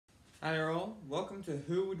Hi all, welcome to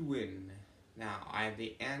Who Would Win. Now, I have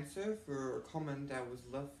the answer for a comment that was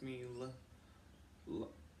left me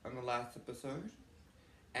on the last episode.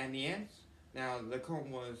 And the answer, now the comment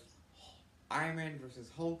was Iron Man versus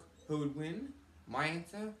Hulk, who would win? My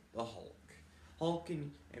answer, the Hulk. Hulk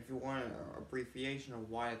can, if you want an abbreviation of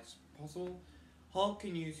why it's possible, Hulk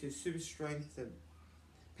can use his super strength to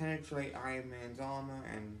penetrate Iron Man's armor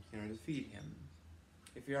and, defeat him.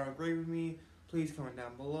 If you don't agree with me, please comment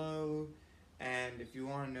down below. And if you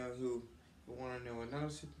want to know another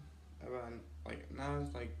about another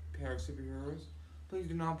pair of superheroes, please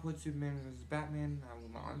do not put Superman versus Batman. I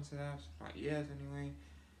will not answer that, not yet anyway.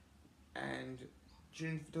 And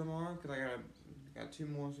tune in for tomorrow because I got two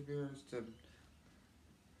more superheroes to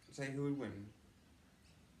say who would win.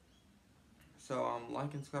 So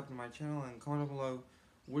like and subscribe to my channel and comment down below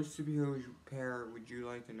which superhero pair would you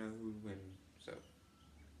like to know who would win.